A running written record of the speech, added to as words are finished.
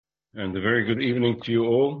And a very good evening to you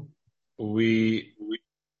all. We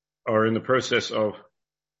are in the process of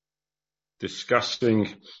discussing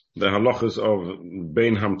the halachas of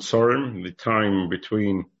Bein Hamtzorim, the time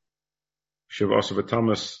between Shavuos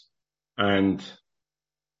B'Tammuz and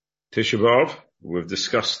Tisha B'Av. We've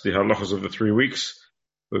discussed the halachas of the 3 weeks.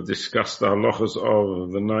 We've discussed the halachas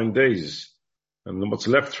of the 9 days. And what's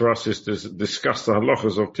left for us is to discuss the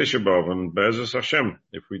halachas of Tisha B'Av. And Be'ezus Hashem,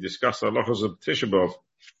 if we discuss the halachas of Tisha B'Av,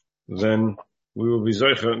 then we will be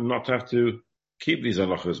zeicha not have to keep these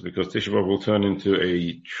halachas, because Tisha B'Av will turn into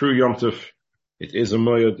a true Yom Tov. It is a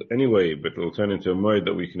moed anyway, but it will turn into a moed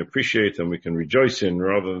that we can appreciate and we can rejoice in,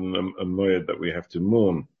 rather than a moed that we have to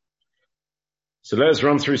mourn. So let's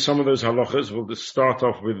run through some of those halachas. We'll just start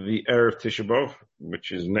off with the Erev Tisha B'Av,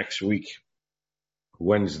 which is next week,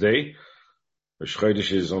 Wednesday. Rosh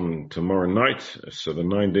Chodesh is on tomorrow night, so the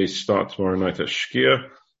 9 days start tomorrow night at Shkia.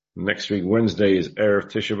 Next week, Wednesday, is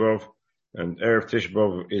Erev Tisha B'Av, and Erev Tisha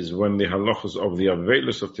B'Av is when the halachas of the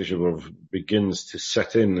Aveilus of Tisha B'Av begins to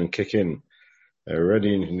set in and kick in.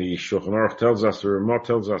 Already in the Shulchan Aruch tells us, the Ramah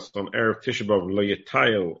tells us, on Erev Tisha B'Av, lo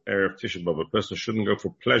yetayel Erev Tisha B'Av, a person shouldn't go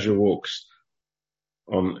for pleasure walks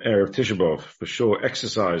on Erev Tisha B'Av. For sure,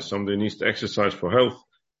 exercise, somebody needs to exercise for health,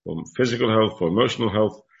 for physical health, for emotional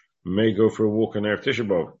health, may go for a walk on Erev Tisha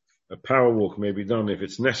B'Av. A power walk may be done if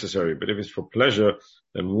it's necessary, but if it's for pleasure,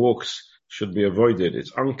 then walks should be avoided.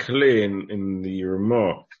 It's unclear in the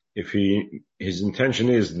Ramah if his intention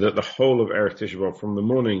is that the whole of Erev Tisha B'Av, from the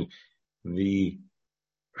morning, the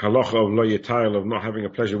halacha of lo yetayel, of not having a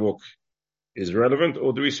pleasure walk, is relevant,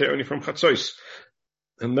 or do we say only from Chatzos?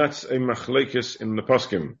 And that's a machlekes in the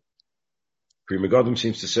poskim. Pri Megadim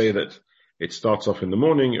seems to say that it starts off in the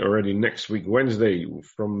morning, already next week, Wednesday,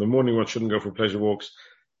 from the morning one shouldn't go for pleasure walks,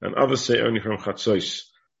 and others say only from Chatzos.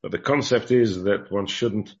 But the concept is that one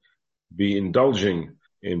shouldn't be indulging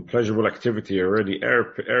in pleasurable activity already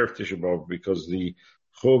Erev Tisha B'Av, because the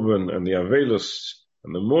Churban and the Aveilus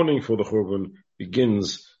and the morning for the Churban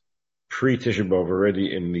begins pre-Tisha B'Av,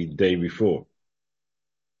 already in the day before.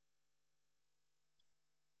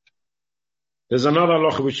 There's another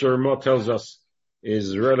halacha which the Ramah tells us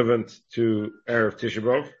is relevant to Erev Tisha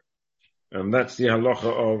B'Av, and that's the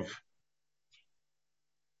halacha of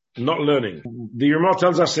not learning. The Ramah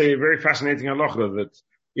tells us a very fascinating halacha, that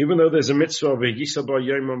even though there's a mitzvah of V'yisa ba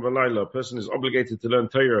yomam v'layla, a person is obligated to learn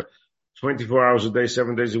Torah 24 hours a day,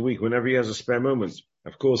 7 days a week, whenever he has a spare moment.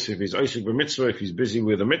 Of course, if he's Osik b'mitzvah, if he's busy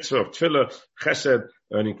with a mitzvah of tefillah, chesed,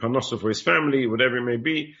 earning parnasa for his family, whatever it may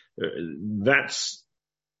be, that's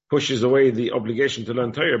pushes away the obligation to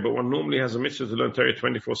learn Torah, but one normally has a mitzvah to learn Torah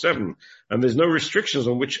 24/7. And there's no restrictions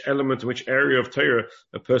on which element, which area of Torah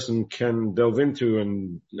a person can delve into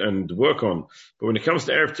and work on. But when it comes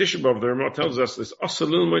to Erev Tisha B'Av, the Ramah tells us this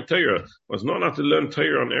asalul my Torah was not allowed to learn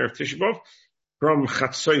Torah on Erev Tisha B'Av from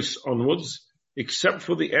Chatzos onwards, except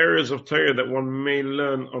for the areas of Torah that one may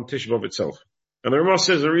learn on Tisha B'Av itself. And the Ramah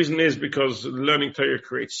says the reason is because learning Torah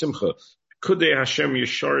creates simcha. Kudei Hashem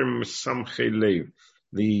Yesharim Samchei Lev.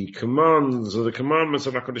 The commands or the commandments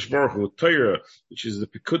of HaKadosh Baruch Hu, Torah, which is the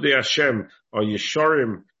Pikudei Hashem, are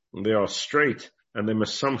Yesharim, they are straight, and they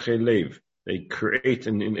Mesamchei Lev. They create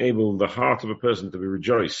and enable the heart of a person to be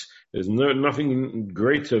rejoiced. There's nothing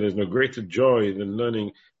greater, there's no greater joy than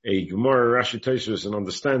learning a Gemara, Rashi, Tosfos, and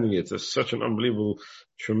understanding it. It's such an unbelievable,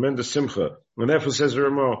 tremendous simcha. And therefore, says the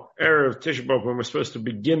Ramah, Erev Tisha B'Av, when we're supposed to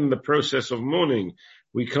begin the process of mourning,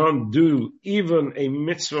 we can't do even a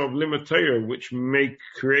mitzvah of limud Torah, which may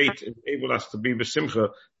create and enable us to be besimcha,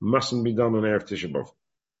 mustn't be done on Erev Tisha B'Av.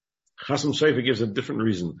 Chasam Sofer gives a different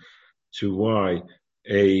reason to why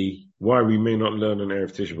we may not learn on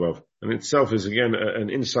Erev Tisha B'Av. And itself is again an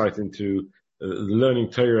insight into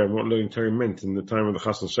learning Torah and what learning Torah meant in the time of the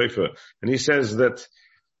Chasam Sofer. And he says that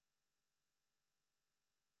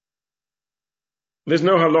there's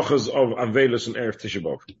no halachas of Aveilus on Erev Tisha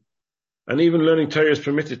B'Av. And even learning Torah is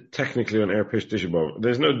permitted technically on Erev Tisha B'Av.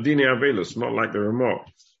 There's no Dine Aveilus, not like the Ramah.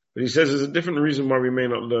 But he says there's a different reason why we may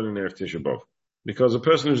not learn in Erev Tisha B'Av. Because a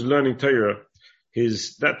person who's learning Torah,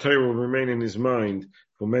 that Torah will remain in his mind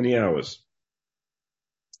for many hours.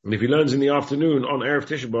 And if he learns in the afternoon on Erev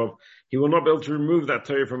Tisha B'Av, he will not be able to remove that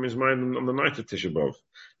Torah from his mind on the night of Tisha B'Av.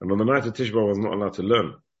 And on the night of Tisha B'Av, he's not allowed to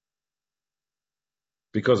learn.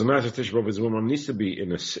 Because the night of Tisha B'Av is when one needs to be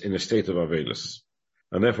in a state of Aveilus.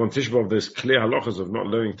 And therefore on Tisha B'Av there's clear halachas of not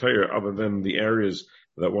learning Torah other than the areas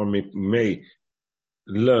that one may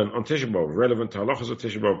learn on Tisha B'Av, relevant to halachas of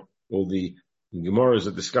Tisha B'Av, all the Gemaras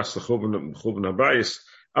that discuss the Churban Habayis.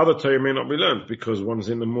 Other Torah may not be learned because one's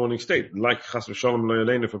in the morning state. Like Chas v'Shalom lo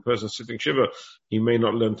yaleinu, if a person is sitting Shiva, he may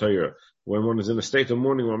not learn Torah. When one is in a state of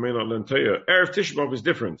mourning, one may not learn Torah. Erev Tisha B'Av is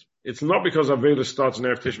different. It's not because Avelus starts in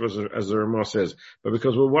Erev Tisha B'Av, as the Ramah says, but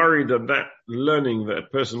because we're worried that learning that a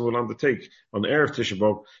person will undertake on Erev Tisha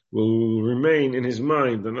B'Av will remain in his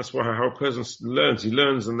mind, and that's why how a person learns. He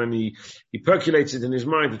learns and then he percolates it in his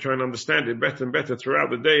mind to try and understand it better and better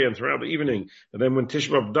throughout the day and throughout the evening. And then when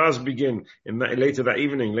Tisha B'Av does begin later that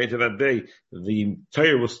evening, later that day, the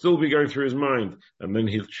Torah will still be going through his mind, and then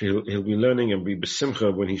he'll be learning and be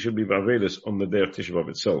besimcha when he should be b'avelis on the day of Tisha B'Av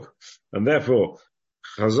itself. And therefore,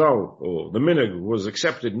 Chazal, or the minhag, was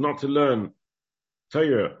accepted not to learn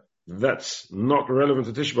Torah that's not relevant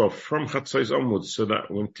to Tisha B'Av from Chatzos onwards, so that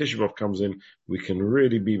when Tisha B'Av comes in, we can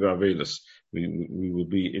really be b'avelis. We will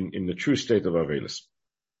be in the true state of avelis.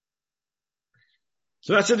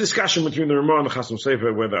 So that's a discussion between the Ramah and the Chasam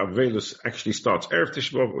Sofer whether avelus actually starts Erev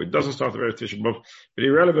Tisha B'Av or it doesn't start Erev Tisha B'Av. But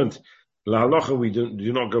irrelevant. La halacha, we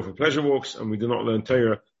do not go for pleasure walks, and we do not learn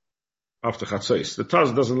Torah after Chatzos. The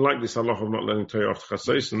Taz doesn't like this halacha of not learning Torah after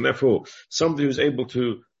Chatzos, and therefore somebody who's able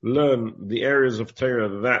to learn the areas of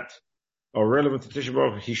Torah that are relevant to Tisha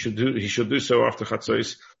B'Av, he should do so after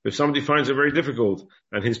Chatzos. If somebody finds it very difficult,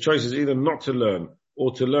 and his choice is either not to learn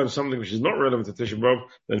or to learn something which is not relevant to Tisha B'Av,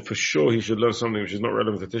 then for sure he should learn something which is not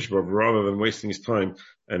relevant to Tisha B'Av, rather than wasting his time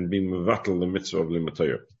and being mevatel the mitzvah of limud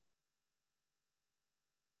Torah.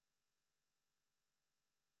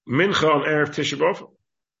 Mincha on Erev Tisha B'Av,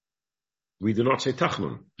 we do not say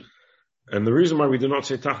Tachnun. And the reason why we do not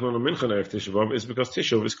say Tachnun on Mincha on Erev Tisha B'Av is because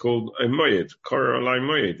Tisha B'Av is called a Moyed, Korah Alai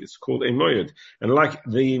Moyed. It's called a Moyed. And like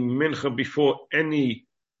the Mincha before any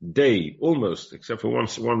day, almost, except for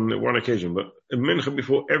one occasion, but a Mincha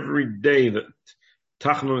before every day that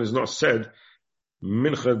Tachnun is not said,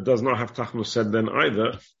 Mincha does not have Tachnun said then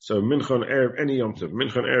either. So Mincha on Erev any Yom Tov,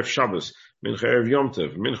 Mincha on Erev Shabbos, Mincha Erev Yom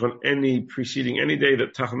Tov, Mincha on any preceding any day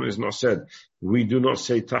that Tachnun is not said, we do not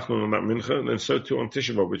say Tachnun on that Mincha. And then so too on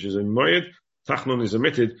Tisha B'Av, which is a Moyed, Tachnun is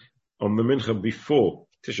omitted on the Mincha before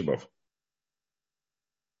Tisha B'Av.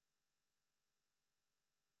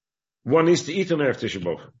 One needs to eat on Erev Tisha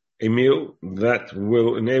B'Av, a meal that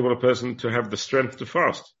will enable a person to have the strength to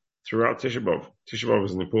fast throughout Tisha B'Av. Tisha B'Av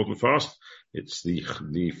is an important fast. It's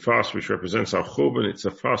the fast which represents our churban. It's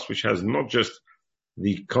a fast which has not just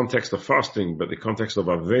the context of fasting, but the context of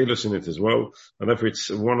avelus in it as well. And therefore it's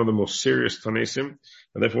one of the most serious tanesim.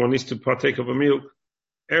 And therefore one needs to partake of a meal,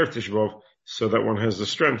 Erev Tisha B'Av, so that one has the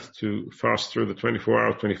strength to fast through the 24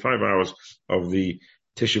 hours, 25 hours of the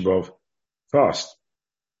Tisha B'Av fast.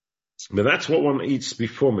 But that's what one eats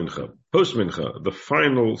before Mincha. Post Mincha, the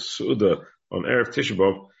final Suda on Erev Tisha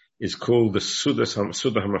B'Av is called the Suda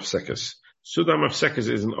HaMafsekes. Suda HaMafsekes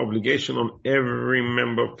is an obligation on every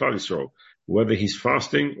member of Klal Yisrael, whether he's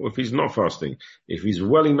fasting or if he's not fasting. If he's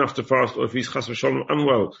well enough to fast or if he's chas v'shalom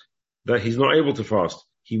unwell, that he's not able to fast,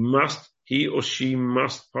 he or she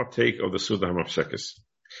must partake of the Suda HaMafsekes.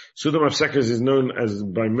 Suda HaMafsekes is known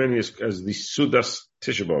by many as the Sudas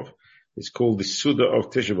Tisha B'Av. It's called the Suda of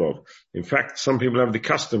Tisha B'Av. In fact, some people have the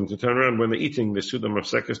custom to turn around when they're eating the Suda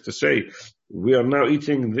Mafsekes to say, we are now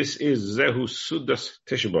eating, this is Zehu Sudas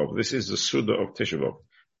Tisha B'Av. This is the Suda of Tisha B'Av.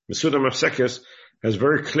 The Suda Mafsekes has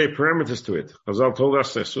very clear parameters to it. Chazal told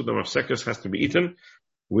us that Suda Mafsekes has to be eaten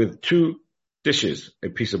with two dishes, a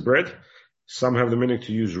piece of bread. Some have the meaning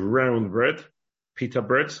to use round bread, pita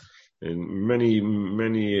breads. In many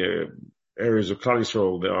areas of Klal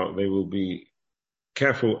Yisrael, they will be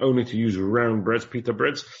careful only to use round breads, pita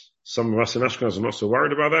breads. Some of us in Ashkenaz are not so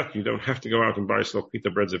worried about that. You don't have to go out and buy yourself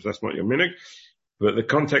pita breads if that's not your minhag. But the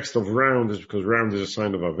context of round is because round is a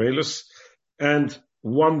sign of avelus. And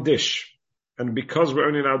one dish. And because we're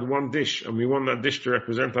only allowed one dish, and we want that dish to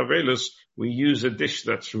represent avelus, we use a dish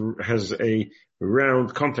that has a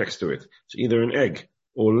round context to it. It's either an egg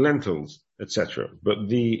or lentils, etc. But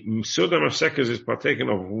the Suda Mafsekes is partaken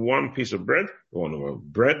of one piece of bread,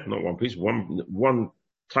 bread, not one piece, one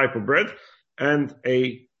type of bread, and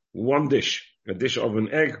one dish, a dish of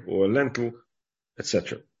an egg or a lentil,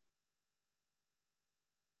 etc.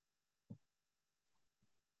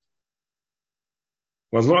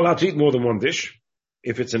 One's not allowed to eat more than one dish.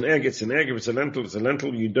 If it's an egg, it's an egg. If it's a lentil, it's a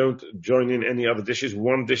lentil. You don't join in any other dishes.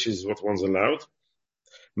 One dish is what one's allowed.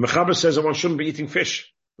 Mechaber says that one shouldn't be eating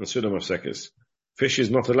fish in Suda Mafsekes. Fish is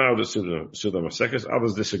not allowed at Suda Mafsekes.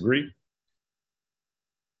 Others disagree.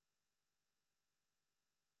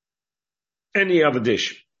 Any other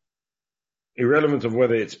dish, irrelevant of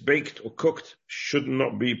whether it's baked or cooked, should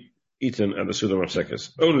not be eaten at the Suda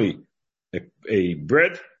Mafsekes. Only a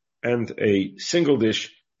bread and a single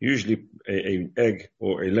dish, usually a egg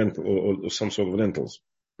or a lentil or some sort of lentils.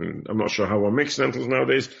 I'm not sure how one makes lentils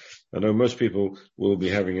nowadays. I know most people will be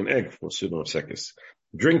having an egg for Suda Mafsekes.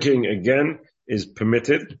 Drinking, again, is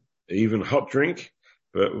permitted, even hot drink.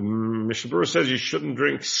 But Mishabura says you shouldn't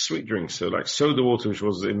drink sweet drinks. So like soda water, which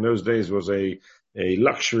was in those days was a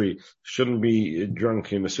luxury, shouldn't be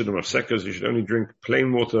drunk in the Sudam of Sekas. You should only drink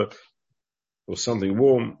plain water or something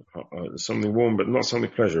warm, but not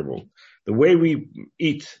something pleasurable. The way we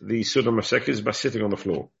eat the Sudam of Sekas is by sitting on the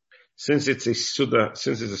floor. Since it's a Suda of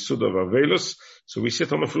Avelus, so we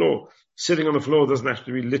sit on the floor. Sitting on the floor doesn't have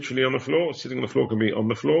to be literally on the floor. Sitting on the floor can be on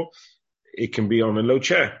the floor. It can be on a low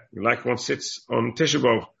chair, like one sits on Tisha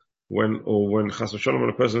B'Av when Chas v'Shalom, when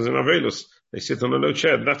a person is in Avelus, they sit on a low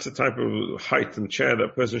chair. That's the type of height and chair that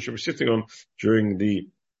a person should be sitting on during the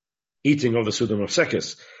eating of the Sudam of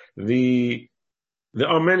Sekes. There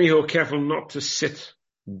are many who are careful not to sit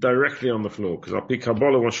directly on the floor, because al pi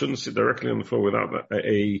Kabbalah, one shouldn't sit directly on the floor without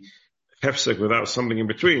a hefsek, without something in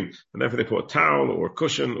between. And therefore they put a towel or a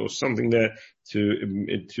cushion or something there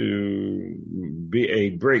to be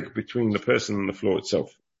a break between the person and the floor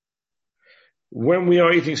itself. When we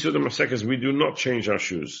are eating Sudam of Sekes, we do not change our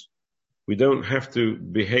shoes. We don't have to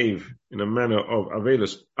behave in a manner of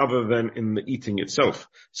Avelus other than in the eating itself.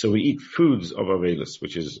 So we eat foods of Avelus,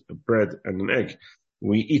 which is bread and an egg.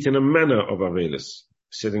 We eat in a manner of Avelus,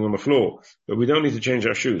 sitting on the floor, but we don't need to change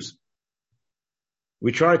our shoes.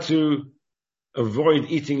 We try to avoid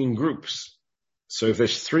eating in groups. So if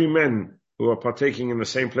there's 3 men who are partaking in the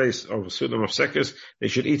same place of Sudam of Sekes, they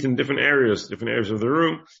should eat in different areas of the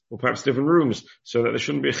room, or perhaps different rooms, so that there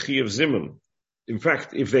shouldn't be a chi of zimun. In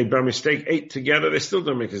fact, if they by mistake ate together, they still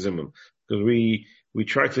don't make a zimun, because we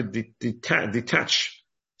try to detach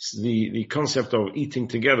the concept of eating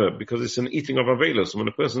together, because it's an eating of Avelus. When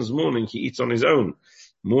a person's mourning, he eats on his own.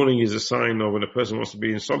 Mourning is a sign of when a person wants to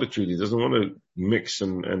be in solitude. He doesn't want to mix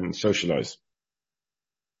and socialize.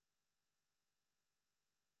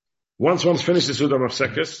 Once one's finished the Sudam of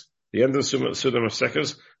Sekes, the end of the Sudam of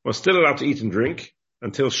Sekes, one's still allowed to eat and drink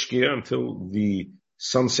until Shkia, until the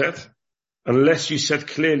sunset, unless you said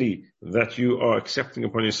clearly that you are accepting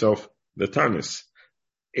upon yourself the tanis.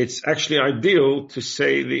 It's actually ideal to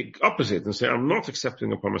say the opposite and say, I'm not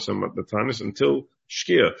accepting upon myself the tanis until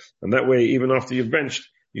Shkia. And that way, even after you've benched,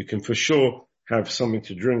 you can for sure have something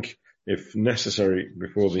to drink if necessary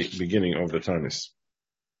before the beginning of the tanis.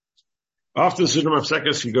 After the Sudam of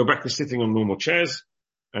Sekes, you go back to sitting on normal chairs,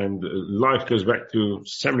 and life goes back to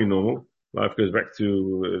semi-normal. Life goes back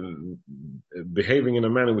to behaving in a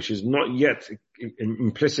manner which is not yet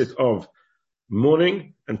implicit of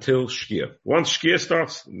mourning until Shkia. Once Shkia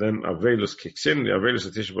starts, then Avelus kicks in, the Avelus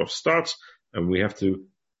of Tisha B'Av starts, and we have to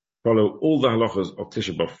follow all the halachas of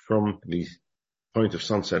Tisha B'Av from the point of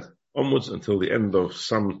sunset onwards until the end of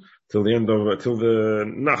till the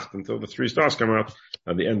Nacht, until the 3 stars come out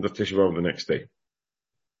at the end of Tisha B'Av the next day.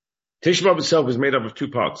 Tisha B'Av itself is made up of 2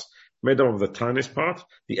 parts. Made up of the Tanis part,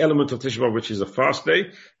 the element of Tisha B'Av, which is a fast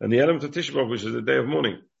day, and the element of Tisha B'Av, which is the day of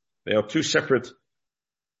mourning. They are 2 separate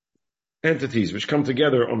entities which come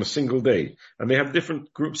together on a single day, and they have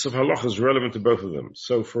different groups of halachas relevant to both of them.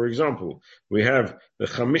 So, for example, we have the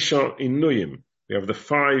Chamisha Inuyim. We have the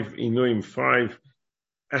 5 Inuyim, 5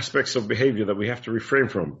 aspects of behavior that we have to refrain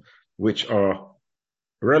from, which are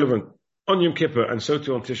relevant on Yom Kippur and so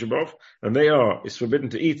too on Tisha B'Av, and they are: it's forbidden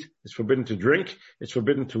to eat, it's forbidden to drink, it's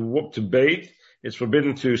forbidden to bathe, it's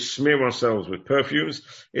forbidden to smear ourselves with perfumes,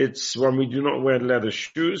 it's when we do not wear leather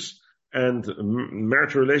shoes, and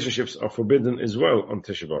marital relationships are forbidden as well on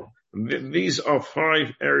Tisha B'Av. These are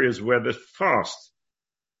 5 areas where the fast,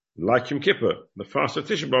 like Yom Kippur, the fast of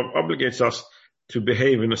Tisha B'Av obligates us to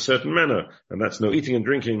behave in a certain manner, and that's no eating and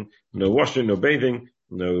drinking, no washing, no bathing,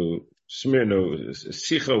 no smear, no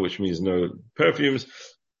sicha, which means no perfumes,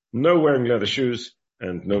 no wearing leather shoes,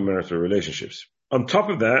 and no marital relationships. On top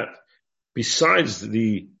of that, besides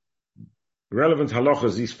the relevant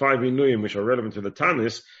halachas, these 5 inuyim which are relevant to the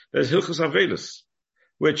Tanis, there's Hilchos Avelus,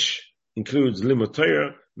 which includes limud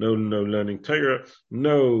Torah, no learning Torah,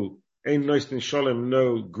 no ein noistin shalom,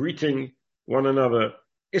 no greeting one another.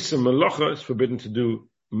 Issa melacha, it's forbidden to do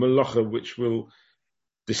melacha which will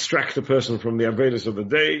distract the person from the Avelus of the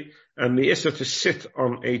day, and the issa to sit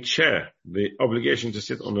on a chair, the obligation to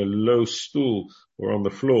sit on a low stool or on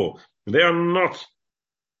the floor. They are not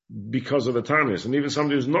because of the Tanis, and even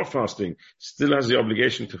somebody who's not fasting still has the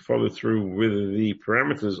obligation to follow through with the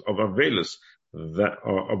parameters of Avelus that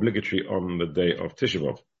are obligatory on the day of Tisha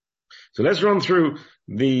B'Av. So let's run through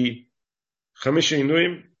the Chamisha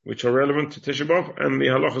Inuim, which are relevant to Tisha B'Av, and the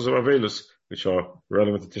halachas of Avelus, which are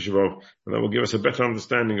relevant to Tisha B'Av, and that will give us a better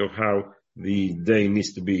understanding of how the day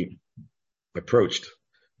needs to be approached.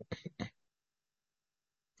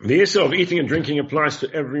 The issue of eating and drinking applies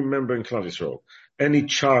to every member in Klal Yisrael. Any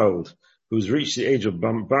child who's reached the age of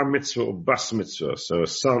bar mitzvah or bas mitzvah, so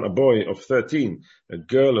a boy of 13, a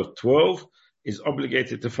girl of 12, is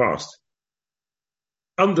obligated to fast.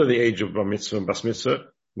 Under the age of bar mitzvah and bas mitzvah,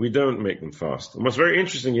 we don't make them fast. And what's very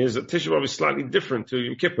interesting is that Tisha B'Av is slightly different to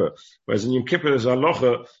Yom Kippur, whereas in Yom Kippur there's a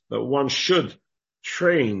halacha that one should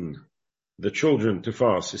train the children to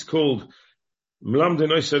fast. It's called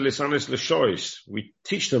Mlamdin Oisa Lisanis L'Shois. We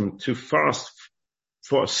teach them to fast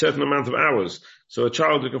for a certain amount of hours. So a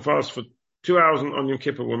child who can fast for 2 hours on Yom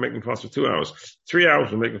Kippur will make them fast for 2 hours. 3 hours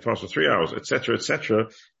will make them fast for 3 hours, etc., etc.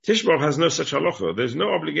 Tisha B'Av has no such halacha. There's no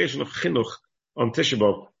obligation of chinuch on Tisha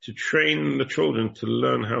B'Av to train the children to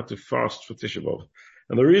learn how to fast for Tisha B'Av.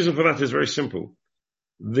 And the reason for that is very simple.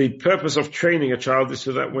 The purpose of training a child is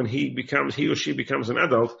so that when he or she becomes an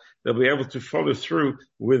adult, they'll be able to follow through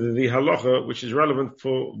with the halacha, which is relevant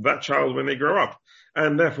for that child when they grow up.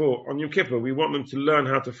 And therefore, on Yom Kippur, we want them to learn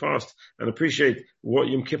how to fast and appreciate what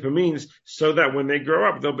Yom Kippur means so that when they grow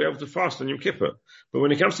up, they'll be able to fast on Yom Kippur. But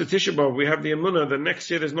when it comes to Tisha B'Av, we have the emunah that next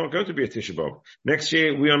year there's not going to be a Tisha B'Av. Next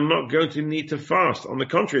year, we are not going to need to fast. On the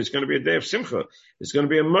contrary, it's going to be a day of simcha. It's going to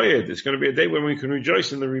be a moed. It's going to be a day when we can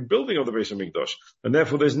rejoice in the rebuilding of the Beis HaMikdash. And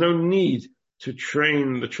therefore, there's no need to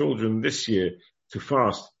train the children this year to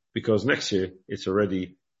fast because next year it's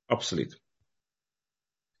already obsolete.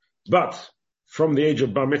 But from the age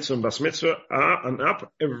of bar mitzvah and bas mitzvah and up,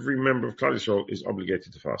 every member of Klal Yisrael is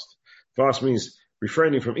obligated to fast. Fast means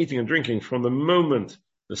refraining from eating and drinking from the moment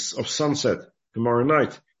of sunset tomorrow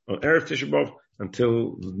night on Erev Tisha B'Av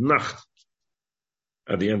until Nacht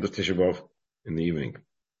at the end of Tisha B'Av in the evening.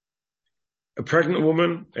 A pregnant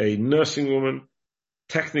woman, a nursing woman,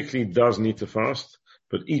 technically does need to fast,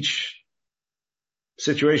 but each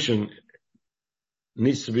situation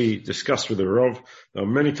needs to be discussed with the Rav. There are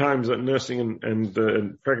many times that nursing and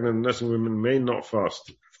pregnant nursing women may not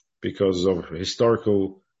fast because of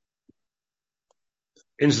historical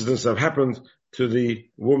incidents that have happened to the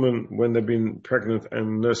woman when they've been pregnant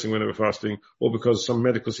and nursing when they were fasting, or because of some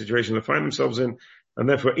medical situation they find themselves in, and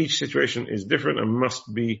therefore each situation is different and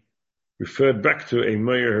must be referred back to a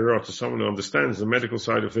Meir Hira, to someone who understands the medical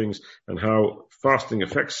side of things and how fasting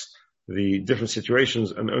affects the different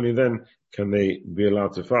situations, and only then can they be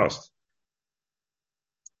allowed to fast.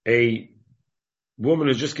 A woman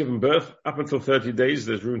who's just given birth, up until 30 days,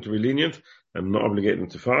 there's room to be lenient and not obligate them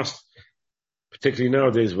to fast, particularly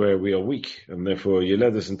nowadays where we are weak, and therefore you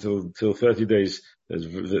let us until 30 days,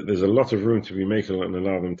 there's a lot of room to be making and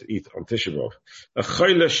allow them to eat on Tisha B'Av. A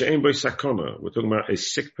chayla she'ein bo sakona, we're talking about a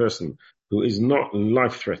sick person who is not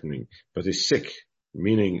life-threatening, but is sick,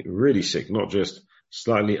 meaning really sick, not just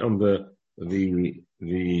slightly under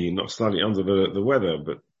not slightly under the weather,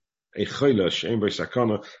 but a chayla she'ein bo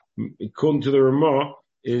sakona, according to the Ramah,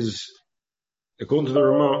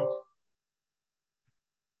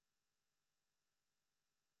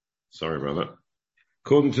 sorry about that.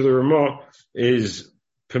 According to the Ramah, is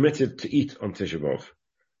permitted to eat on Tisha B'Av.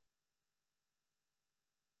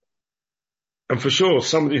 And for sure,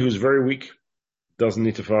 somebody who's very weak doesn't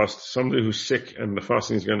need to fast. Somebody who's sick and the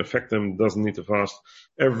fasting is going to affect them doesn't need to fast.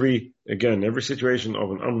 Every situation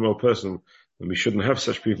of an unwell person, and we shouldn't have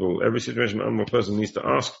such people, every situation an unwell person needs to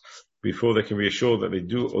ask before they can be assured that they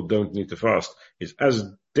do or don't need to fast. It's as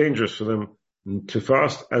dangerous for them to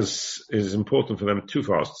fast as is important for them to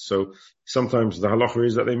fast. So sometimes the halacha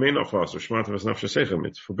is that they may not fast, or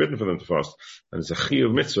it's forbidden for them to fast, and it's a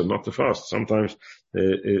chiyuv mitzvah not to fast. Sometimes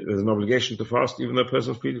there's an obligation to fast even though a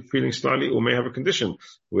person is feeling slightly or may have a condition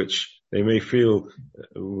which they may feel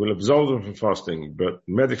will absolve them from fasting, but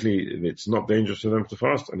medically it's not dangerous for them to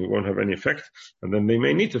fast and it won't have any effect, and then they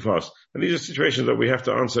may need to fast. And these are situations that we have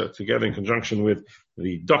to answer together in conjunction with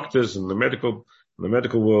the doctors and the medical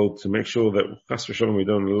world to make sure that chas v'shalom we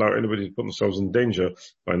don't allow anybody to put themselves in danger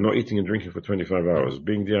by not eating and drinking for 25 hours.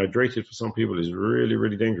 Being dehydrated for some people is really,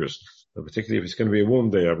 really dangerous, particularly if it's going to be a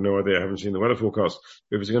warm day. I have no idea. I haven't seen the weather forecast.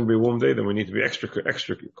 If it's going to be a warm day, then we need to be extra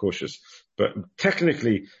cautious. But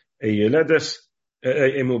technically, a yeledes,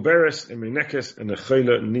 a muberes, a menekes, and a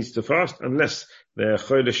chayla needs to fast unless they're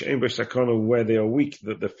chayla she'ein bo sakana, where they are weak,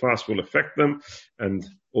 that the fast will affect them,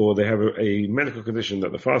 or they have a medical condition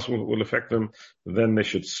that the fast will affect them. Then they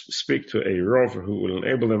should speak to a Rav who will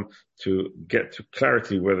enable them to get to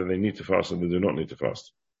clarity whether they need to fast or they do not need to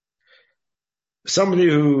fast. Somebody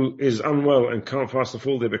who is unwell and can't fast a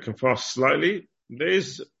full day but can fast slightly, there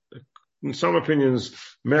is, in some opinions,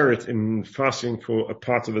 merit in fasting for a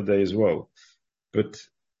part of the day as well. But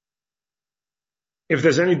if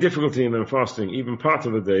there's any difficulty in them fasting, even part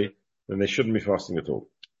of the day, then they shouldn't be fasting at all.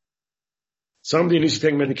 Somebody needs to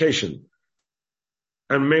take medication,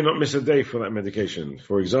 and may not miss a day for that medication.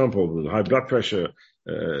 For example, high blood pressure,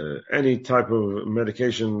 any type of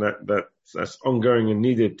medication that's ongoing and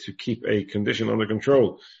needed to keep a condition under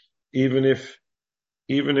control, even if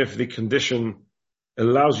the condition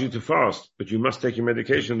allows you to fast, but you must take your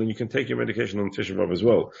medication, then you can take your medication on Tisha B'Av as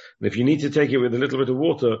well. And if you need to take it with a little bit of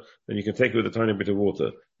water, then you can take it with a tiny bit of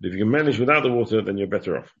water. But if you can manage without the water, then you're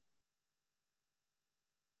better off.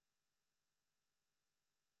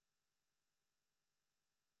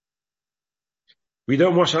 We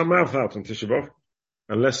don't wash our mouth out on Tisha B'Av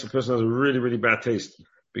unless the person has a really, really bad taste,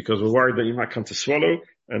 because we're worried that you might come to swallow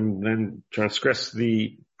and then transgress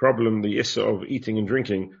the problem, the issa of eating and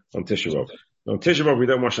drinking on Tisha B'Av. On Tisha B'Av, we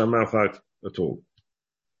don't wash our mouth out at all.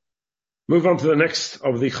 Move on to the next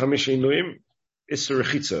of the Chamish Inuim, Issa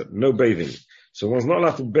Rechitza, no bathing. So one's not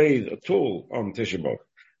allowed to bathe at all on Tisha B'Av,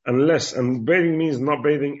 and bathing means not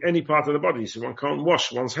bathing any part of the body, so one can't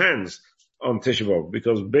wash one's hands on Tisha B'Av,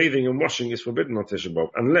 because bathing and washing is forbidden on Tisha B'Av.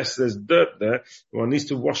 Unless there's dirt there, one needs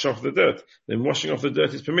to wash off the dirt. Then washing off the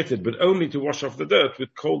dirt is permitted, but only to wash off the dirt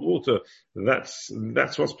with cold water. That's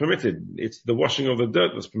what's permitted. It's the washing of the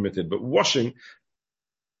dirt that's permitted, but washing,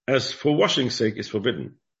 as for washing's sake, is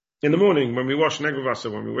forbidden. In the morning, when we wash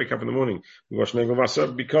Negel when we wake up in the morning, we wash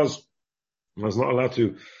Negel because one's not allowed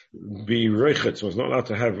to be reichet, one's not allowed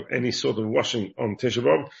to have any sort of washing on Tisha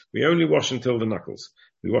B'Av. We only wash until the knuckles.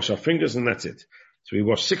 We wash our fingers and that's it. So we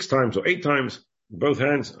wash 6 times or 8 times, both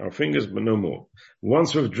hands, our fingers, but no more.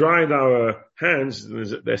 Once we've dried our hands,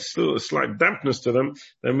 there's still a slight dampness to them,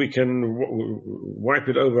 then we can wipe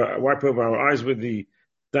over our eyes with the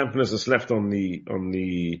dampness that's left on the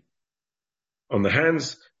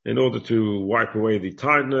hands, in order to wipe away the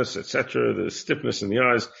tiredness, etc., the stiffness in the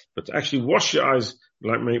eyes. But to actually wash your eyes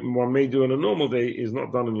like one may do on a normal day is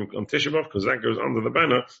not done on Tisha B'Av, because that goes under the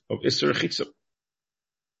banner of Isser Chitza.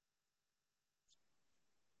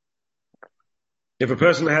 If a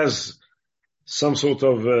person has some sort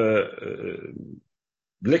of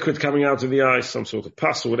liquid coming out of the eye, some sort of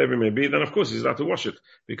pus or whatever it may be, then of course he's allowed to wash it,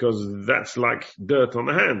 because that's like dirt on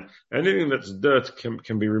the hand. Anything that's dirt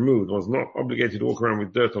can be removed. One's not obligated to walk around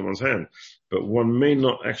with dirt on one's hand, but one may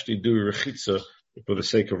not actually do rechitza for the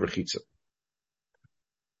sake of rechitza.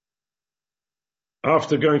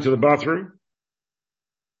 After going to the bathroom,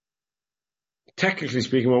 technically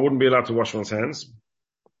speaking, one wouldn't be allowed to wash one's hands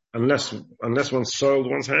unless one's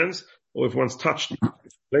soiled one's hands, or if one's touched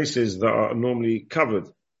places that are normally covered.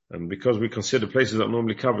 And because we consider places that are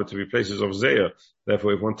normally covered to be places of zeya,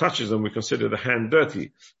 therefore if one touches them, we consider the hand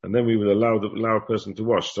dirty, and then we would allow a person to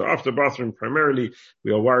wash. So after bathroom, primarily,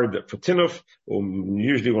 we are worried that for tinuf, or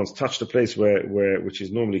usually one's touched a place which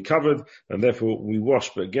is normally covered, and therefore we wash.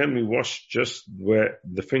 But again, we wash just where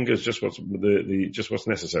the fingers, just what's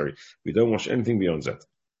necessary. We don't wash anything beyond that.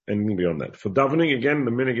 For davening, again,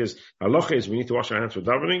 the minig is, halacha is we need to wash our hands for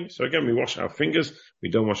davening. So again, we wash our fingers. We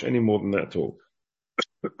don't wash any more than that at all.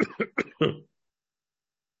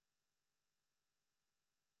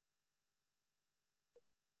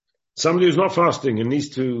 Somebody who's not fasting and needs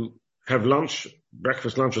to have lunch,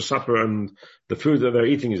 breakfast, lunch, or supper, and the food that they're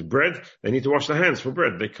eating is bread, they need to wash their hands for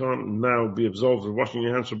bread. They can't now be absolved of washing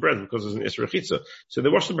your hands for bread because there's an Isra Chitza. So they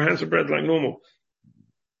wash their hands for bread like normal,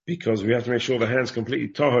 because we have to make sure the hands completely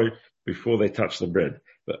tahor before they touch the bread.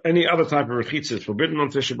 But any other type of rechitza is forbidden on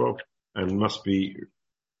Tisha B'Av and must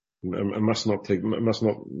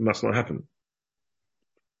not happen.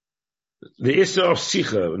 The issa of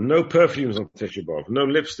sicha, no perfumes on Tisha B'Av, no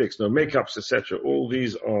lipsticks, no makeups, etc. All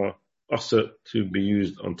these are also to be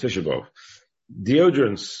used on Tisha B'Av.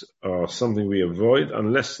 Deodorants are something we avoid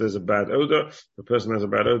unless there's a bad odor. If the person has a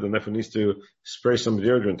bad odor and therefore needs to spray some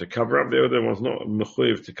deodorant to cover up the odor, one's not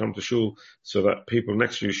mechuyev to come to shul so that people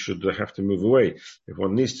next to you should have to move away. If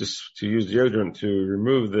one needs to use deodorant to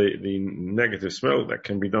remove the negative smell, that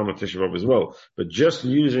can be done on Tisha B'Av as well. But just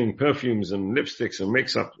using perfumes and lipsticks and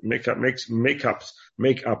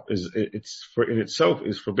makeup in itself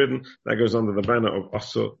is forbidden. That goes under the banner of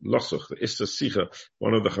Asur Losuch, the Issa Sicha,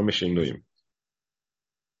 one of the Chamishim Nuyim.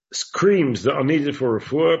 Creams that are needed for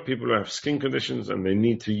refuah, people who have skin conditions and they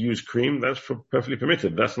need to use cream, that's perfectly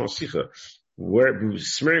permitted. That's not sicha. Where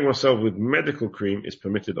smearing oneself with medical cream is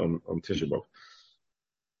permitted on Tisha B'Av.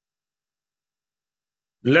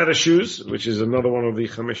 Leather shoes, which is another one of the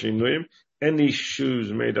Chamesh Nuyim, any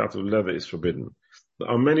shoes made out of leather is forbidden. There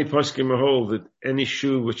are many poskim who hold that any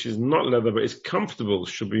shoe which is not leather but is comfortable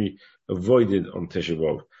should be avoided on Tisha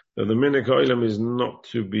B'Av. So the minhag ha'olam is not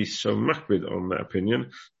to be so makbid on that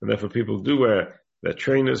opinion, and therefore people do wear their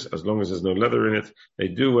trainers as long as there's no leather in it. They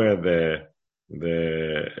do wear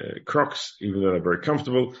their Crocs, even though they're very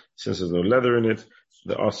comfortable, since there's no leather in it.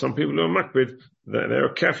 There are some people who are makbid they are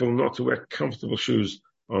careful not to wear comfortable shoes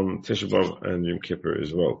on Tisha B'Av and Yom Kippur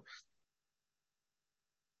as well.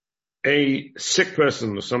 A sick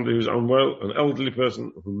person or somebody who's unwell, an elderly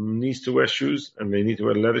person who needs to wear shoes and they need to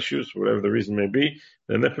wear leather shoes, whatever the reason may be,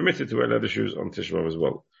 then they're permitted to wear leather shoes on Tisha B'Av as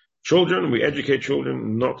well. Children, we educate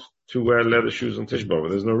children not to wear leather shoes on Tisha B'Av.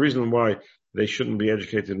 There's no reason why they shouldn't be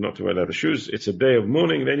educated not to wear leather shoes. It's a day of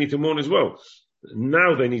mourning. They need to mourn as well.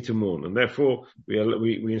 Now they need to mourn, and therefore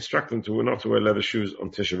we instruct them not to wear leather shoes on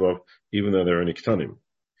Tisha B'Av, even though they're only ketanim.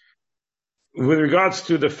 With regards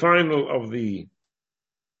to the final of the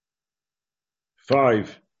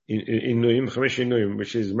 5 in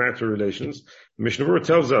which is marital relations, the Mishnah Berurah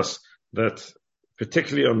tells us that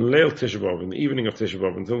particularly on Leil Tisha B'Av, in the evening of Tisha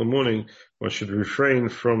B'Av until the morning, one should refrain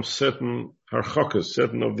from certain Halochos,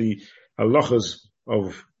 certain of the Halochos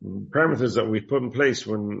of parameters that we put in place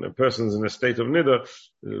when a person is in a state of niddah,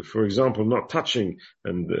 for example, not touching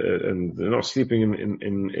and not sleeping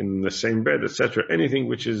in the same bed, etc. Anything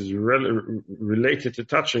which is related to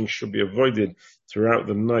touching should be avoided throughout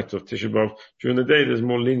the night of Tisha B'Av. During the day, there's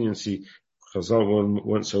more leniency. Chazal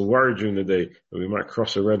weren't so worried during the day that we might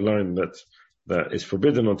cross a red line that is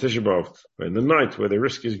forbidden on Tisha B'Av. But in the night, where the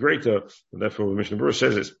risk is greater, and therefore the Mishnah Berurah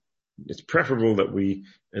says it's preferable that we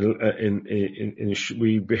behave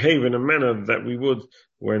in a manner that we would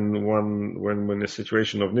when a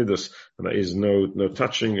situation of nidus, and that is no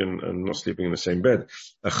touching and not sleeping in the same bed.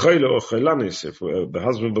 A chayla or chaylanis, if the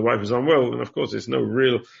husband or the wife is unwell, then of course there's no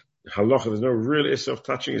real halacha, there's no real issue of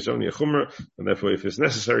touching, it's only a chumrah, and therefore if it's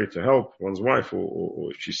necessary to help one's wife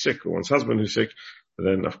or if she's sick or one's husband who's sick,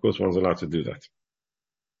 then of course one's allowed to do that.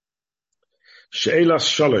 She'elas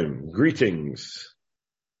shalom, greetings.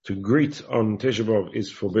 To greet on Tisha B'Av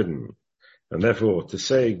is forbidden. And therefore, to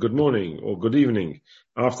say good morning or good evening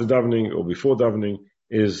after davening or before davening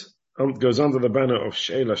goes under the banner of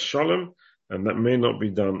She'elas Shalom, and that may not be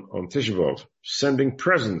done on Tisha B'Av. Sending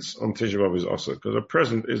presents on Tisha B'Av is also, because a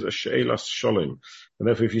present is a She'elas Shalom. And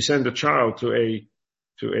therefore, if you send a child to a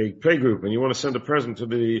playgroup and you want to send a present to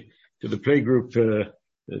the playgroup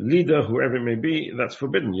leader, whoever it may be, that's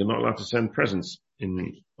forbidden. You're not allowed to send presents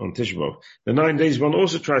on Tisha B'Av. The 9 days one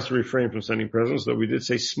also tries to refrain from sending presents, though we did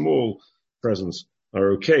say small presents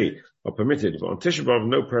are okay, are permitted. But on Tisha B'Av,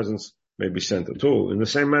 no presents may be sent at all. In the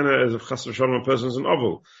same manner as if Chas v'Shalom a person is an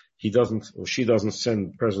oval, he doesn't or she doesn't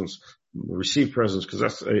send presents, receive presents, because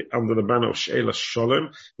that's under the banner of She'elas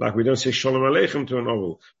Shalom. Like we don't say Shalom Aleichem to an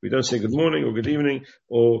oval. We don't say good morning or good evening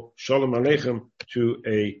or Shalom Aleichem to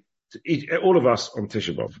all of us on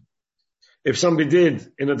Tisha B'Av. If somebody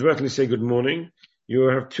did inadvertently say good morning, you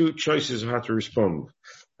have 2 choices of how to respond.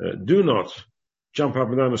 Do not jump up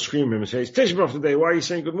and down and scream at him and say, it's Tisha B'Av today, why are you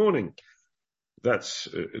saying good morning? That's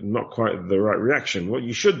not quite the right reaction. What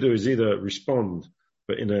you should do is either respond,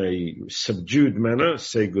 but in a subdued manner,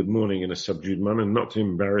 say good morning in a subdued manner, not to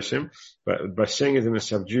embarrass him, but by saying it in a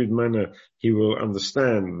subdued manner, he will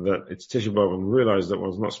understand that it's Tisha B'Av and realize that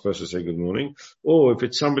one's not supposed to say good morning. Or if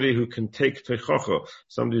it's somebody who can take teichacha,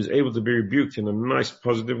 somebody who's able to be rebuked in a nice,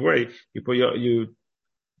 positive way, you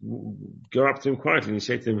go up to him quietly and you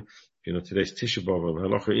say to him, today's Tisha B'Av, and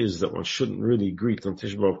halacha is that one shouldn't really greet on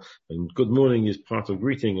Tisha B'Av, and good morning is part of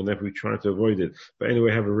greeting, and therefore we try to avoid it. But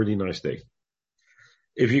anyway, have a really nice day.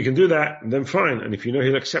 If you can do that, then fine. And if you know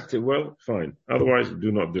he'll accept it, well, fine. Otherwise,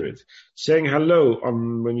 do not do it. Saying hello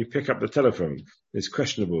when you pick up the telephone is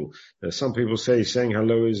questionable. Some people say saying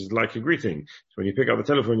hello is like a greeting. So when you pick up the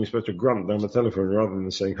telephone, you're supposed to grunt down the telephone rather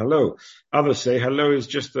than saying hello. Others say hello is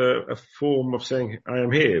just a form of saying, I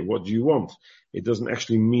am here. What do you want? It doesn't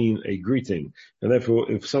actually mean a greeting. And therefore,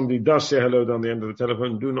 if somebody does say hello down the end of the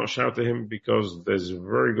telephone, do not shout at him, because there's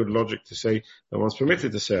very good logic to say that one's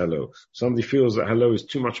permitted to say hello. Somebody feels that hello is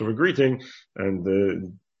too much of a greeting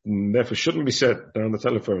and therefore shouldn't be said down the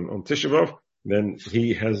telephone on Tisha B'Av, then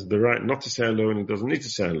he has the right not to say hello and he doesn't need to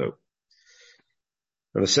say hello.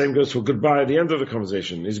 And the same goes for goodbye at the end of the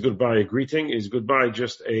conversation. Is goodbye a greeting? Is goodbye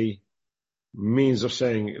just a means of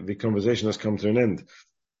saying the conversation has come to an end?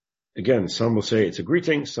 Again, some will say it's a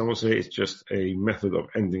greeting, some will say it's just a method of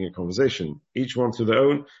ending a conversation. Each one to their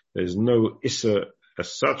own. There's no issa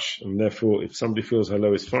as such, and therefore if somebody feels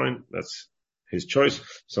hello is fine, that's his choice.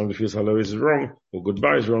 If somebody feels hello is wrong, or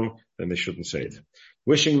goodbye is wrong, then they shouldn't say it.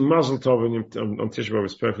 Wishing Mazel Tov on Tisha B'Av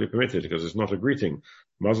is perfectly permitted, because it's not a greeting.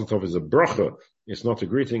 Mazel Tov is a bracha, it's not a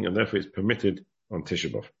greeting, and therefore it's permitted on Tisha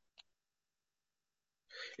B'Av.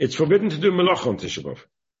 It's forbidden to do melacha on Tisha B'Av,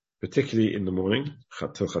 particularly in the morning,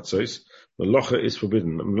 till chatzos. Melacha is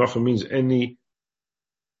forbidden. Melacha means any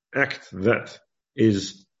act that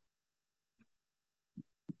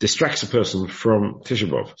distracts a person from Tisha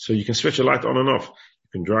B'Av. So you can switch a light on and off.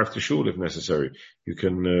 can drive to shul if necessary. You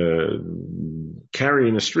can carry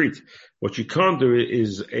in a street. What you can't do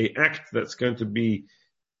is a act that's going to be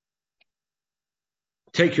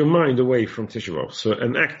take your mind away from Tisha B'Av. So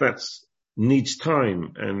an act that needs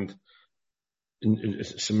time and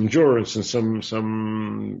some endurance and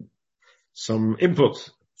some input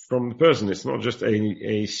from the person. It's not just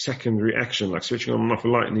a secondary action, like switching on and off a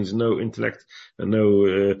light needs no intellect and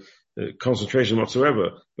no concentration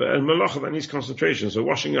whatsoever. But a malacha that needs concentration, so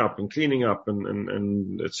washing up and cleaning up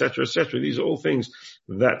and et cetera, these are all things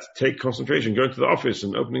that take concentration. Going to the office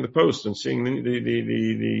and opening the post and seeing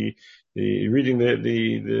the reading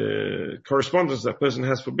the correspondence that person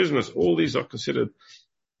has for business. All these are considered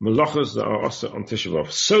malachas that are also on Tisha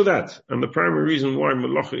B'Av. So that, and the primary reason why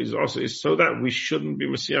malacha is also is so that we shouldn't be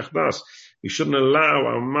Mesiach Das. We shouldn't allow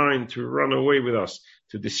our mind to run away with us,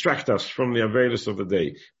 to distract us from the Avelis of the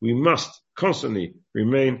day. We must constantly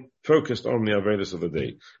remain focused on the Avelis of the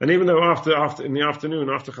day. And even though after in the afternoon,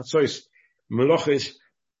 after Chatzos, malacha is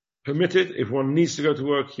permitted. If one needs to go to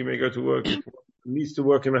work, he may go to work. If one needs to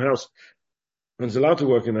work in the house, one's allowed to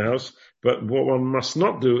work in the house, but what one must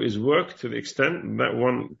not do is work to the extent that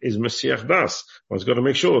one is Mesiach Das. One's got to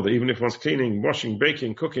make sure that even if one's cleaning, washing,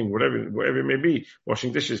 baking, cooking, whatever it may be,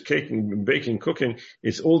 washing dishes, caking, baking, cooking,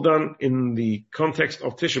 it's all done in the context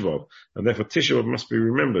of Tisha B'Av. And therefore Tisha B'Av must be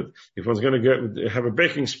remembered. If one's going to have a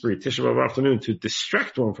baking spree, Tisha B'Av afternoon, to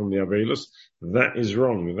distract one from the Avelos, that is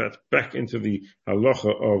wrong. That's back into the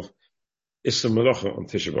halacha of Issa Malacha on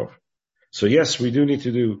Tisha B'Av. So yes, we do need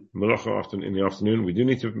to do malacha in the afternoon. We do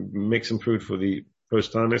need to make some food for the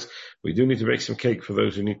post-tanis. We do need to make some cake for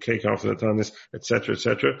those who need cake after the tanis, etc.,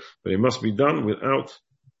 etc. But it must be done without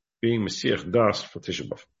being Mesiach Das for Tisha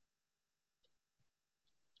B'Av.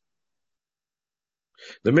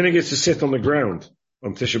 The minhag is to sit on the ground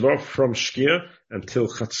on Tisha B'Av from Shkia until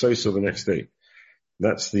Chatzos of the next day.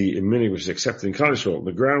 That's the minhag which is accepted in Klal Yisrael.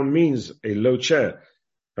 The ground means a low chair.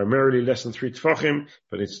 Primarily less than 3 tefachim,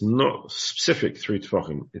 but it's not specific 3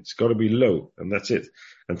 tefachim. It's got to be low, and that's it.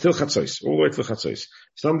 Until Chatzos, all the way till Chatzos.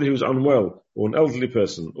 Somebody who's unwell, or an elderly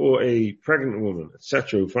person, or a pregnant woman,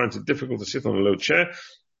 etc., who finds it difficult to sit on a low chair,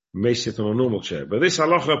 may sit on a normal chair. But this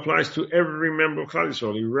halacha applies to every member of Klal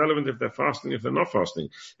Yisrael, irrelevant if they're fasting, if they're not fasting.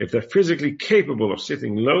 If they're physically capable of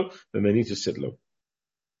sitting low, then they need to sit low.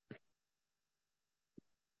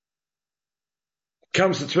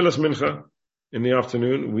 Comes to Tfilas Mincha. In the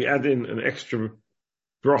afternoon, we add in an extra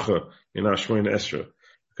bracha in our Shemona Esrei.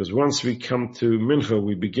 Because once we come to Mincha,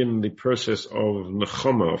 we begin the process of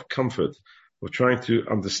nechama, of comfort, of trying to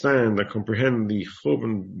understand and comprehend the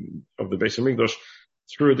churban of the Beis HaMikdash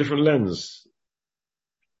through a different lens,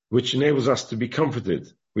 which enables us to be comforted.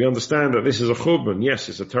 We understand that this is a churban. Yes,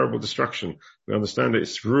 it's a terrible destruction. We understand that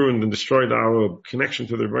it's ruined and destroyed our connection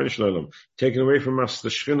to the Rebbeinu Shalom, taken away from us the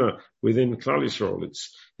Shechina within Klal Yisrael.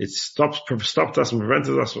 It stopped us and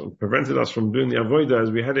prevented us from doing the avodah as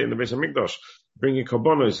we had it in the Beis HaMikdash, bringing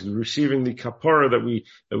korbanos, receiving the kapara that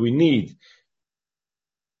we need.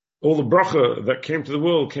 All the bracha that came to the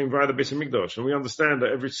world came via the Beis HaMikdash, and we understand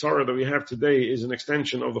that every sorrow that we have today is an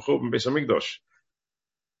extension of the churban Beis HaMikdash.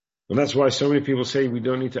 And that's why so many people say we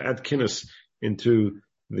don't need to add kinnis into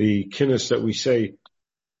the kinnis that we say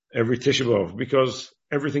every Tisha B'Av, because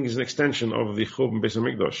everything is an extension of the churban Beis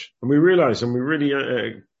HaMikdash. And we realize, and we really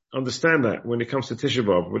understand that when it comes to Tisha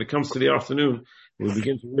B'Av, when it comes to the afternoon, we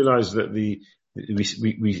begin to realize that we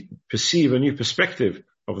perceive a new perspective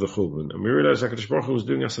of the churban. And we realize that HaKadosh Baruch Hu was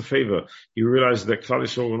doing us a favor. He realized that Klal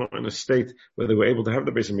Yisrael were not in a state where they were able to have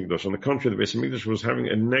the Beis HaMikdash. On the contrary, the Beis HaMikdash was having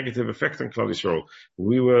a negative effect on Klal Yisrael.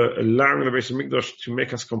 We were allowing the Beis HaMikdash to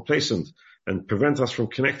make us complacent and prevent us from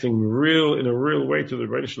connecting in a real way to the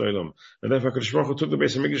Rebbeinu Shalom. And therefore HaKadosh Baruch Hu took the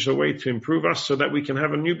Beis HaMikdash away to improve us so that we can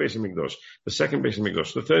have a new Beis HaMikdash, the second Beis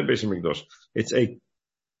HaMikdash, the third Beis HaMikdash. It's a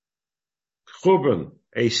churban,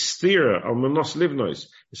 a stira al manos livnois.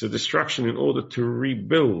 It's a destruction in order to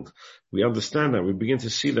rebuild. We understand that. We begin to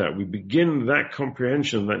see that. We begin that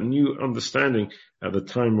comprehension, that new understanding at the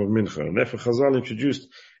time of Mincha. And therefore Chazal introduced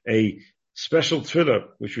a special tefillah,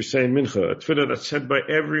 which we say in Mincha, a tefillah that's said by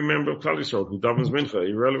every member of Klal Yisrael who davens Mincha,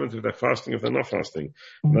 irrelevant if they're fasting, if they're not fasting.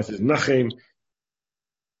 And that is Nachem.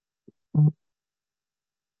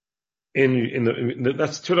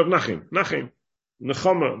 That's the tefillah of Nachem,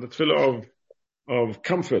 Nechama, the tefillah of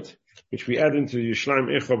comfort, which we add into Yishleim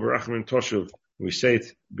Echa B'Rachman Toshuv. We say it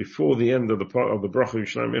before the end of the bracha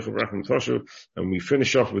Yishleim Echa B'Rachman Toshuv, and we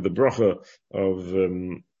finish off with the bracha of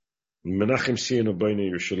Menachem Sienu B'nei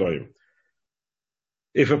Yerushalayim.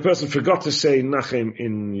 If a person forgot to say Nachem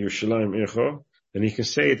in Yerushalayim Echa, then he can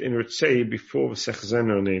say it in Ritzei before the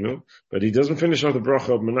Sechzena Nenu, but he doesn't finish off the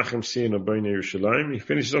bracha of Menachem Sion of Bnei Yerushalayim. He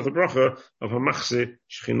finishes off the bracha of Hamachse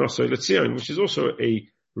Shchinosoi Letzion, which is also a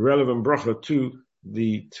relevant bracha to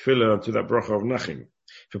the tefillah, to that bracha of Nachim.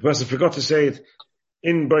 If a person forgot to say it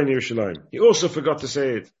in Bnei Yerushalayim, he also forgot to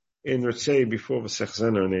say it in Ritzei before the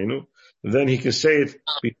Sechzena Nenu, then he can say it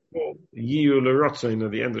before Yiyu L'Rotzon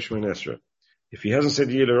at the end of Shemon Esrei. If he hasn't said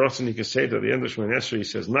Yiyu L'Rotzon, he can say it at the end of Shemon Esrei. He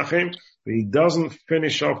says Nachem, but he doesn't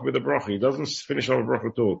finish off with the bracha. He doesn't finish off the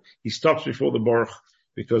bracha at all. He stops before the baruch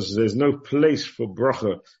because there's no place for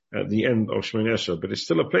bracha at the end of Shemon Esrei. But it's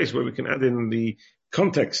still a place where we can add in the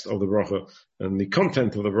context of the bracha and the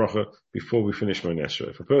content of the bracha before we finish Shemon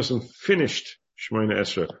Esrei. If a person finished Shemon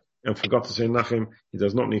Esrei and forgot to say Nachem, he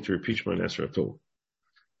does not need to repeat Shemon Esrei at all.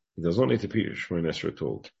 He does not need to repeat Shemon Esrei at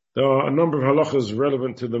all. There are a number of halachas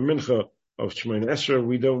relevant to the mincha of Shemon Esrei.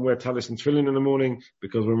 We don't wear talis and tefillin in the morning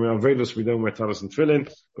because when we are veilus, we don't wear talis and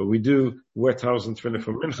tefillin, but we do wear talis and tefillin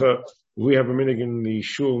for mincha. We have a minhag in the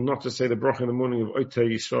shul not to say the bracha in the morning of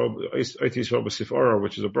Oitei Yisrael B'Sif Ora,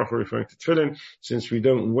 which is a bracha referring to tefillin, since we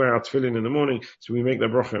don't wear our tefillin in the morning, so we make the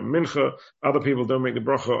bracha at mincha. Other people don't make the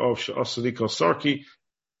bracha of Sha'asali Kosarki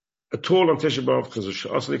at all on Tisha B'Av, because the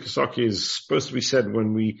Sha'asali Kosarki is supposed to be said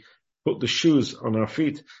when we put the shoes on our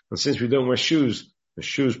feet, and since we don't wear shoes, the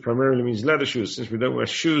shoes primarily means leather shoes. Since we don't wear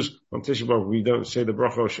shoes on Tisha B'Av, we don't say the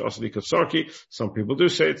bracha of Sha'asali Kosarki. Some people do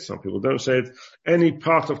say it, some people don't say it. Any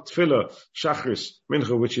part of tefillah, shachris,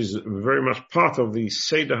 mincha, which is very much part of the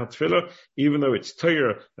Seder HaTefillah, even though it's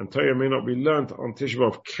Torah, and Torah may not be learnt on Tisha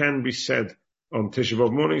B'Av, can be said on Tisha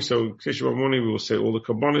B'Av morning. So Tisha B'Av morning we will say all the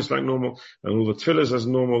kabbanis like normal and all the tefillahs as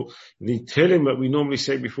normal. The tehillim that we normally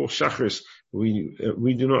say before shachris,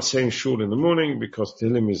 we do not say in shul in the morning because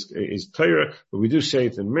tehillim is Torah, but we do say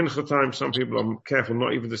it in mincha time. Some people are careful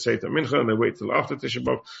not even to say it at mincha and they wait till after Tisha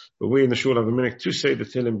B'Av, but we in the shul have a minhag to say the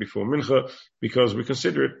tehillim before mincha because we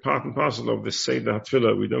consider it part and parcel of the Seder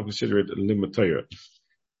HaTefillah. We don't consider it a limud Torah.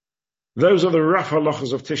 Those are the rough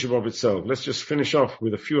halachas of Tisha B'Av itself. Let's just finish off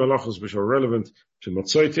with a few halachas which are relevant to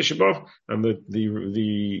Matzoi Tisha B'Av and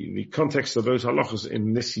the context of those halachas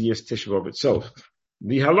in this year's Tisha B'Av itself.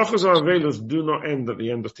 The halachas of Avelos do not end at the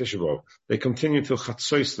end of Tisha B'Av. They continue until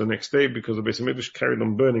Chatzos the next day because the Beis HaMikdash carried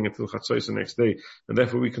on burning until Chatzos the next day. And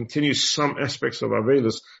therefore we continue some aspects of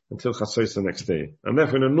Avelos until Chatzos the next day. And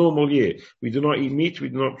therefore in a normal year, we do not eat meat, we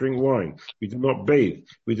do not drink wine, we do not bathe,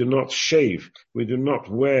 we do not shave, we do not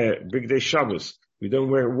wear Big Day Shabbos, we don't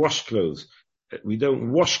wear wash clothes, we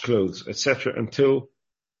don't wash clothes, etc. until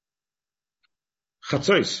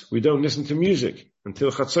Chatzos. We don't listen to music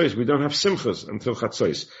until Chatzos. We don't have simchas until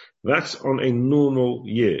Chatzos. That's on a normal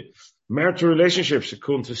year. Marital relationships,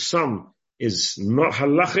 according to some, is not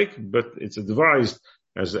halachic, but it's advised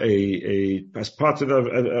as part of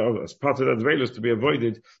that veilus to be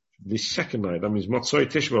avoided the second night. That means Matzoi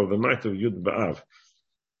Tisha B'Av, the night of Yud B'Av,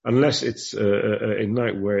 unless it's a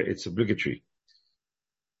night where it's obligatory.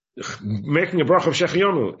 Making a bracha of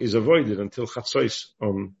Shechionu is avoided until Chatzos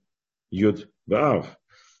on Yud B'Av.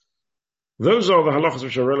 Those are the halachas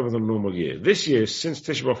which are relevant in a normal year. This year, since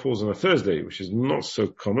Tisha B'Av falls on a Thursday, which is not so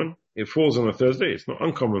common, it falls on a Thursday. It's not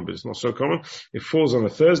uncommon, but it's not so common. It falls on a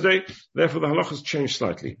Thursday. Therefore, the halachas change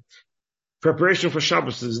slightly. Preparation for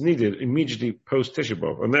Shabbos is needed immediately post Tisha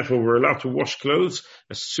B'Av, and therefore we're allowed to wash clothes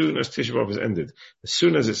as soon as Tisha B'Av is ended. As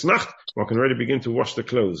soon as it's Nacht, one can already begin to wash the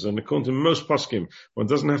clothes. And according to most poskim, one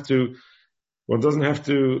doesn't have to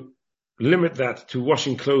limit that to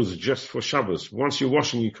washing clothes just for Shabbos. Once you're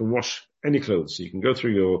washing, you can wash any clothes. So you can go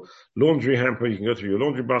through your laundry hamper, you can go through your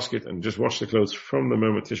laundry basket and just wash the clothes from the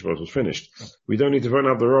moment Tisha B'Av was finished. We don't need to run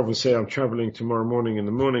out the Rav and say, I'm traveling tomorrow morning in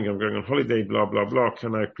the morning, I'm going on holiday, blah, blah, blah.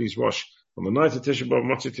 Can I please wash on the night of Tisha B'Av,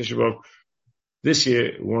 Matzah Tisha B'Av? This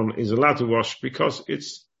year, one is allowed to wash because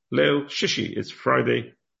it's Leil Shishi. It's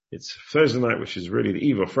Friday. It's Thursday night, which is really the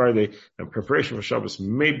eve of Friday, and preparation for Shabbos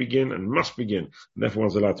may begin and must begin. And therefore,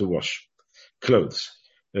 one's allowed to wash clothes.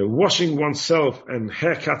 Washing oneself and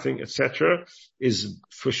hair cutting, etc., is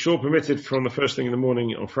for sure permitted from the first thing in the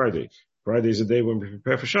morning on Friday. Friday is a day when we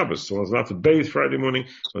prepare for Shabbos. So one's allowed to bathe Friday morning,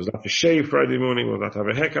 one's allowed to shave Friday morning, one's allowed to have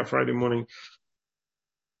a haircut Friday morning.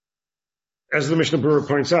 As the Mishnah Berurah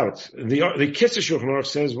points out, the Kitzur Shulchan Aruch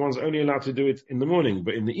says one's only allowed to do it in the morning,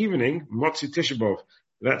 but in the evening, Motzi Tisha B'Av,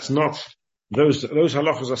 that's not, those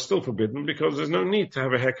halachas are still forbidden because there's no need to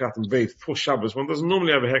have a haircut and bathe for Shabbos. One doesn't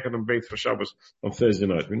normally have a haircut and bathe for Shabbos on Thursday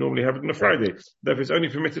night. We normally have it on a Friday. Therefore, it's only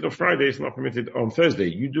permitted on Friday, it's not permitted on Thursday.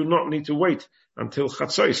 You do not need to wait until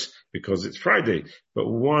Chatzos because it's Friday, but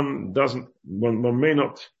one may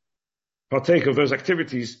not partake of those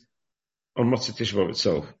activities on Motzei Tisha B'Av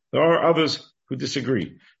itself. There are others who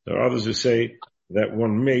disagree. There are others who say that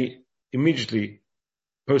one may immediately,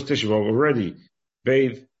 post Tisha B'Av, already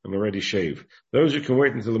bathe and already shave. Those who can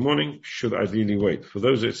wait until the morning should ideally wait. For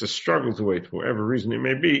those it's a struggle to wait, for whatever reason it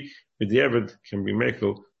may be, the Eved can be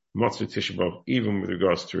mekel Matzah Tisha B'Av, even with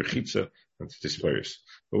regards to Rechitza and to Tispayos.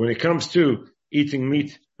 But when it comes to eating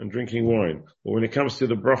meat and drinking wine, or when it comes to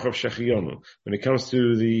the bracha of Shechiyonu, when it comes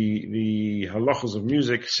to the halachos of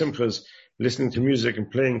music, simchas, listening to music and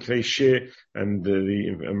playing klei shir, and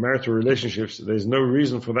the marital relationships, there's no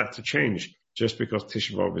reason for that to change just because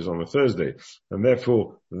Tisha B'Av is on a Thursday. And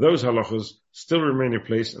therefore, those halachos still remain in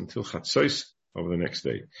place until Chatzos of the next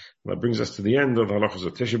day. And that brings us to the end of the halachos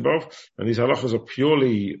of Tisha B'Av. And these halachos are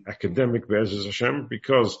purely academic, Be'ezus Hashem,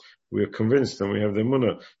 because we are convinced and we have the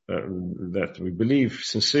emunah that we believe,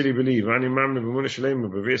 sincerely believe, we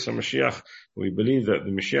believe that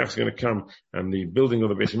the Mashiach is going to come and the building of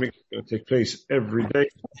the Beis Hamikdash is going to take place every day,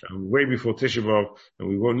 way before Tisha B'Av, and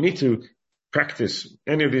we won't need to practice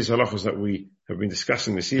any of these halachos that we have been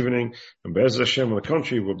discussing this evening. And Be'ezus Hashem, on the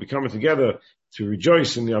contrary, will be coming together to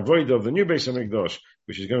rejoice in the avodah of the new Beis Hamikdash,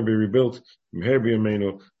 which is going to be rebuilt and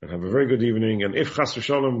have a very good evening. And if Chas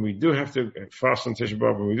v'Shalom, we do have to fast on Tisha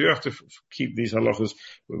B'Av, and we do have to keep these halachos,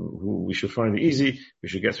 we should find it easy. We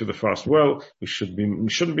should get through the fast well. We shouldn't be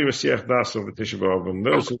Mesiach Das of the Tisha B'Av. And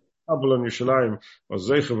those who Abel and Yerushalayim are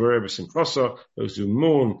Zeicha v'Rei b'Simchasa, those who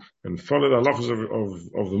mourn and follow the halachos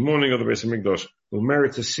of the morning of the Beis Hamikdash will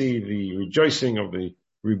merit to see the rejoicing of the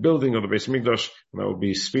rebuilding of the Beis Hamikdash, and that will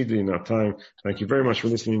be speedily in our time. Thank you very much for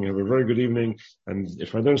listening. Have a very good evening. And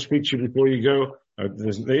if I don't speak to you before you go, there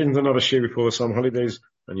isn't another share before the summer holidays,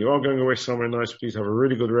 and you are going away somewhere nice, please have a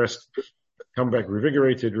really good rest. Come back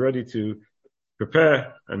revigorated, ready to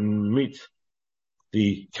prepare and meet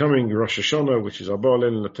the coming Rosh Hashanah, which is Abba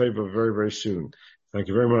Aleinu L'Tova, very, very soon. Thank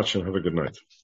you very much and have a good night.